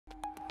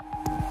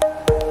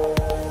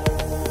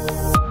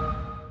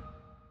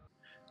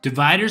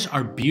Dividers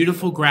are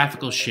beautiful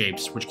graphical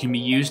shapes which can be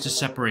used to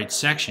separate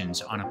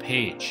sections on a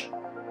page.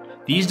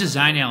 These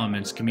design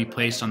elements can be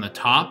placed on the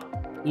top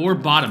or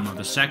bottom of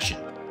the section.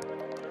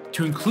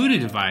 To include a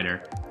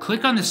divider,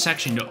 click on the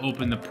section to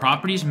open the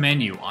Properties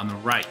menu on the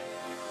right.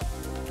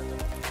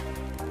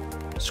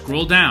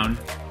 Scroll down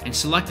and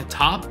select the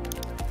top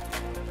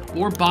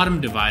or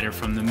bottom divider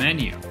from the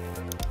menu.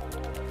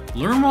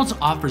 LearnWorlds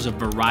offers a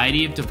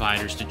variety of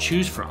dividers to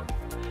choose from,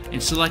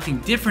 and selecting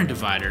different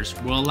dividers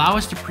will allow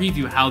us to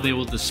preview how they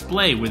will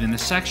display within the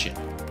section.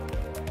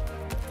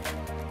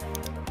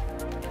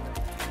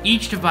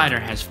 Each divider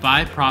has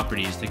 5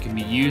 properties that can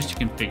be used to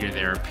configure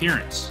their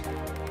appearance.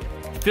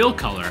 Fill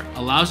color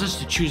allows us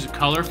to choose a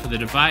color for the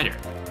divider.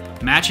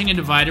 Matching a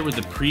divider with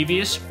the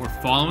previous or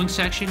following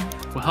section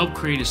will help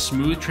create a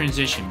smooth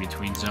transition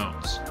between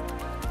zones.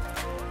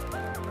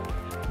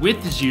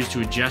 Width is used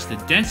to adjust the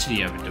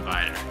density of a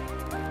divider.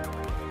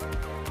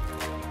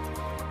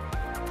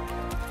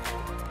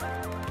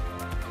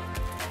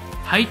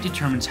 Height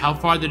determines how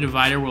far the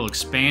divider will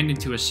expand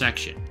into a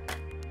section.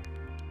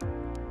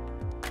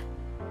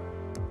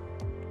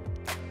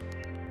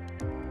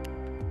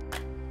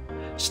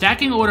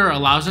 Stacking order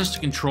allows us to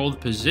control the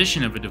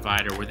position of a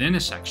divider within a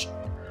section.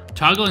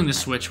 Toggling the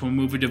switch will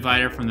move a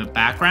divider from the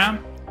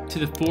background to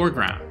the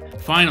foreground.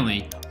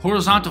 Finally,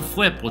 horizontal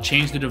flip will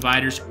change the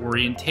divider's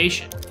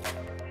orientation.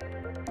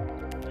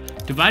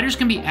 Dividers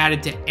can be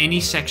added to any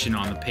section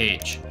on the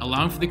page,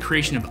 allowing for the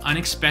creation of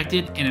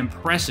unexpected and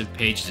impressive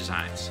page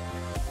designs.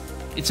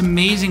 It's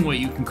amazing what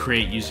you can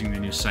create using the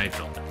new site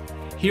builder.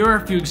 Here are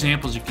a few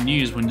examples you can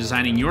use when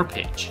designing your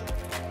page.